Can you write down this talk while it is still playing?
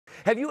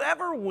Have you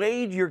ever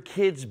weighed your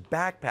kid's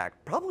backpack?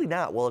 Probably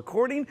not. Well,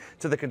 according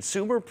to the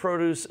Consumer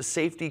Produce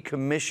Safety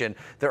Commission,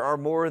 there are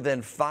more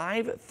than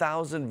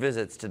 5,000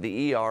 visits to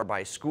the ER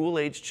by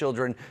school-aged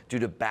children due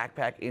to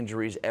backpack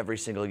injuries every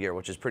single year,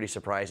 which is pretty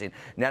surprising.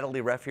 Natalie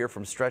Reff here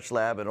from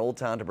StretchLab in Old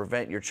Town to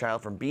prevent your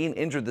child from being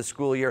injured this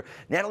school year.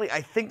 Natalie,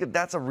 I think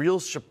that's a real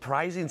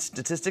surprising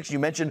statistics. You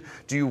mentioned,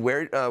 do you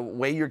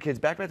weigh your kids'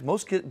 backpacks?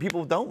 Most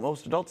people don't.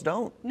 Most adults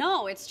don't.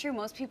 No, it's true.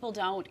 Most people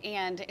don't.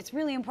 And it's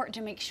really important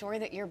to make sure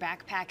that your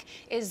backpack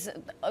is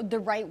the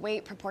right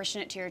weight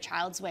proportionate to your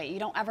child's weight. You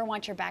don't ever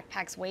want your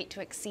backpack's weight to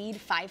exceed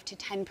 5 to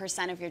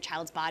 10% of your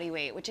child's body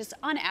weight, which is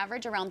on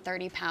average around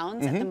 30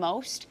 pounds at the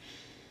most.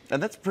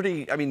 And that's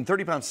pretty, I mean,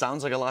 30 pounds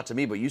sounds like a lot to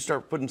me, but you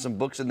start putting some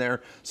books in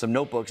there, some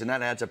notebooks, and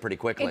that adds up pretty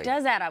quickly. It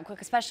does add up quick,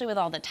 especially with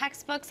all the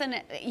textbooks.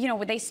 And, you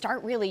know, they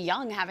start really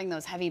young having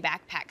those heavy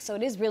backpacks. So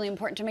it is really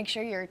important to make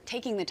sure you're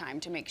taking the time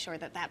to make sure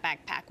that that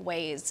backpack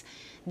weighs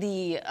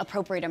the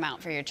appropriate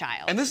amount for your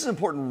child. And this is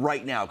important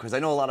right now, because I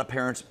know a lot of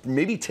parents,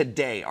 maybe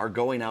today, are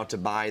going out to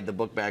buy the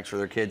book bags for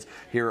their kids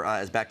here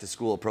as back to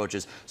school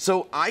approaches.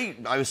 So I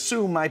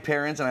assume my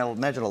parents, and I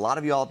imagine a lot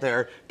of you out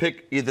there,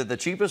 pick either the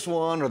cheapest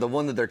one or the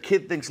one that their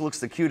kid thinks looks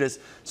the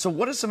cutest. So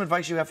what is some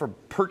advice you have for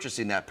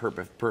purchasing that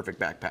perfect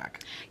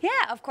backpack? Yeah,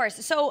 of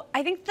course. So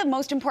I think the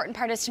most important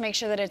part is to make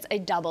sure that it's a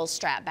double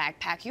strap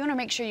backpack. You want to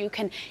make sure you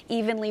can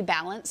evenly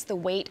balance the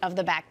weight of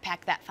the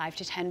backpack, that 5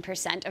 to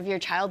 10% of your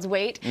child's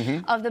weight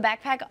of the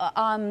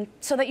backpack,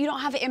 so that you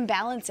don't have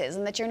imbalances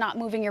and that you're not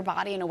moving your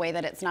body in a way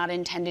that it's not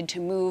intended to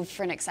move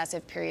for an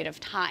excessive period of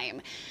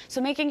time.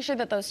 So making sure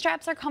that those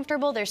straps are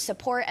comfortable, there's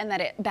support, and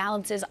that it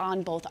balances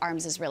on both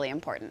arms is really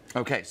important.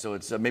 Okay, so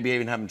it's maybe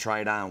even have them try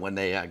it on when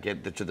they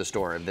get to the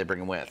store and they bring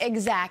them with.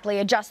 Exactly.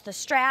 Adjust the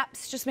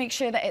straps. Just make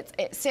sure that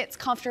it sits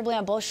comfortably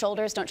on both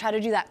shoulders. Don't try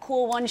to do that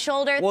cool one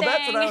shoulder thing. Well,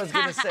 that's what I was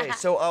going to say.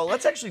 So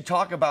let's actually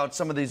talk about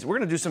some of these. We're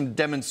going to do some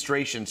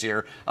demonstrations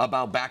here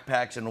about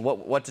backpacks and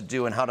what to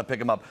do and how to pick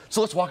them up. So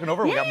let's walk it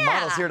over. We got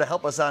models here to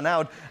help us on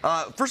out.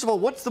 First of all,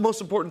 what's the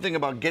most important thing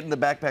about getting the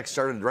backpack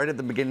started right at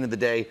the beginning of the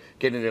day,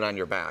 getting it on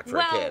your back for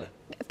a kid?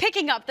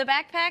 Picking up the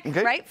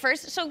backpack, right?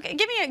 First, so give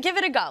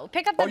it a go.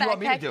 Pick up the backpack. You want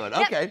me to do it?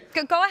 Okay.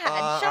 Yep. Go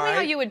ahead. Show me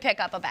how you would pick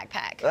up a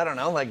backpack. I don't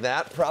know, like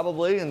that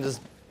probably, and just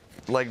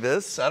like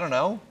this. I don't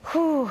know.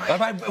 Whew. Was that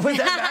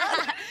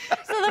bad?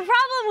 So the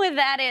problem with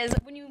that is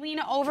when you lean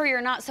over,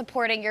 you're not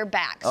supporting your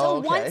back. So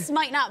once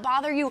might not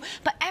bother you,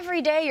 but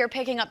every day you're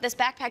picking up this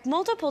backpack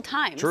multiple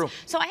times. True.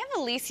 So I have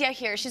Alicia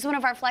here. She's one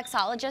of our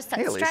flexologists at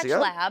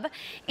StretchLab,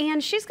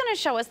 and she's going to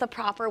show us the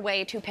proper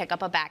way to pick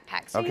up a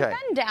backpack. So you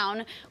bend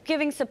down,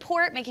 giving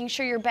support, making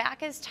sure your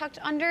back is tucked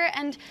under,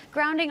 and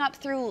grounding up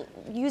through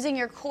using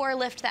your core,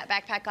 lift that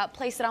backpack up,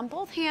 place it on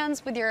both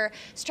hands with your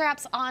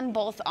straps on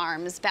both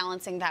arms,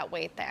 balancing that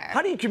weight there.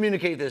 How do you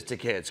communicate this to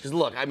kids? Because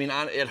look, I mean,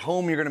 at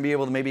home you're going to be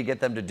able to maybe get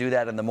them to do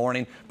that in the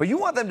morning, but you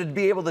want them to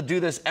be able to do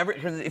this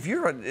because if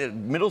you're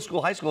in middle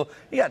school, high school,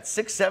 you got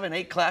 6, 7,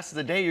 8 classes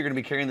a day, you're going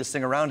to be carrying this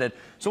thing around it.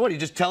 So what, do you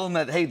just tell them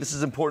that, hey, this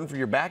is important for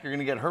your back, you're going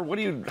to get hurt?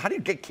 How do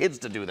you get kids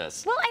to do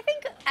this? Well, I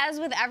think as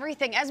with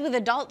everything, as with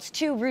adults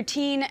too,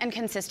 routine and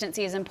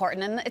consistency is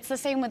important, and it's the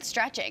same with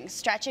stretching.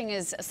 Stretching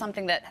is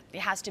something that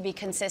has to be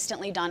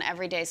consistently done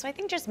every day. So I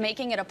think just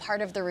making it a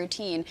part of the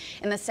routine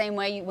in the same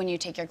way when you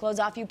take your clothes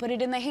off, you put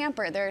it in the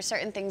hamper. There are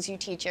certain things you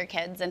teach your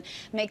kids and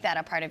make that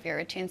a part of your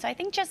routine. So I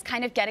think just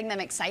kind of getting them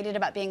excited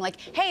about being like,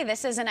 hey,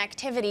 this is an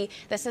activity,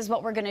 this is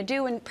what we're going to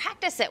do, and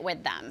practice it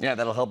with them. Yeah,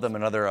 that'll help them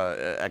in other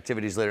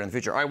activities later in the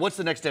future. All right, what's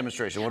the next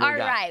demonstration? What do we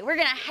got? All right, we're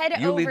going to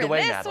head over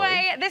this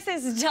way. This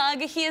is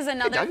Doug. He is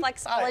another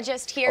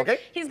flexologist here. Okay.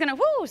 He's going to,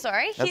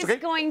 he's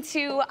going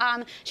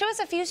to show us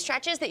a few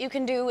stretches that you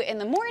can do in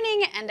the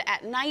morning and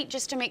at night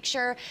just to make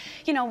sure,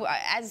 you know,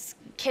 as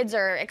kids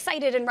are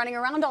excited and running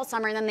around all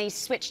summer and then they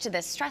switch to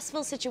this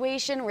stressful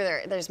situation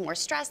where there's more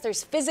stress,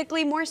 there's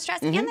physically more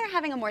stress, and they're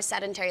having a more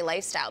sedentary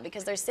lifestyle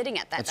because they're sitting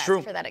at that desk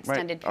for that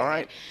extended period. All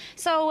right.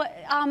 So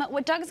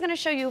what Doug's going to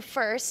show you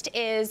first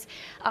is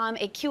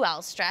a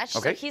QL stretch.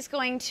 So he's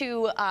going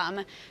to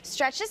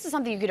stretch. This is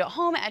something you could do at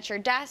home at your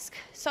desk.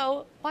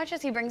 So watch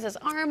as he brings his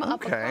arm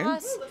up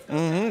across.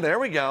 There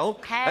we go.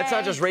 That's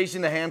not just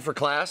raising the hand for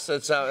class.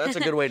 That's a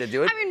good way to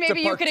do it. I mean,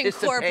 maybe you could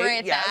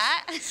incorporate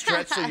that.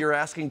 Stretch so you're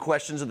asking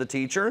questions of the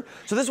teacher.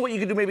 So this is what you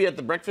could do maybe at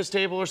the breakfast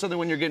table or something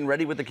when you're getting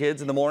ready with the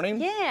kids in the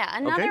morning? Yeah.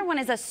 Another one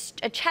is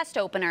a chest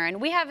opener, and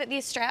we have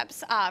these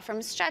straps from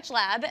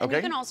StretchLab, and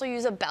you can also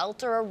use a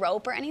belt or a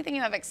rope or anything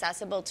you have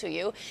accessible to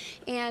you,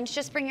 and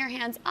just bring your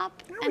hands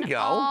up and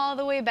all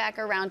the way back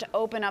around to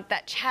open up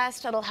that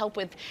chest. It'll help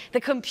with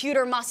the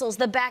computer muscles,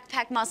 the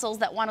backpack muscles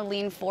that want to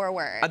lean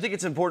forward. I think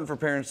it's important for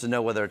parents to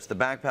know whether it's the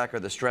backpack or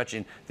the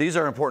stretching. These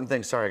are important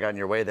things. Sorry, I got in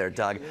your way there,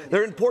 Doug.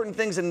 They're important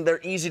things and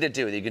they're easy to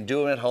do. You can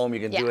do them at home, you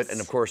can do it, and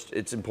of course,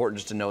 it's important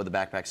just to know the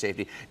backpack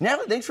safety.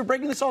 Natalie, thanks for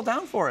breaking this all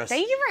down for us.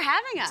 Thank you for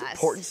having us. It's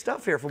important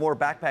stuff here. For more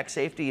backpack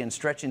safety and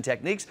stretching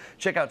techniques,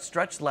 check out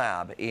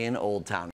StretchLab in Old Town.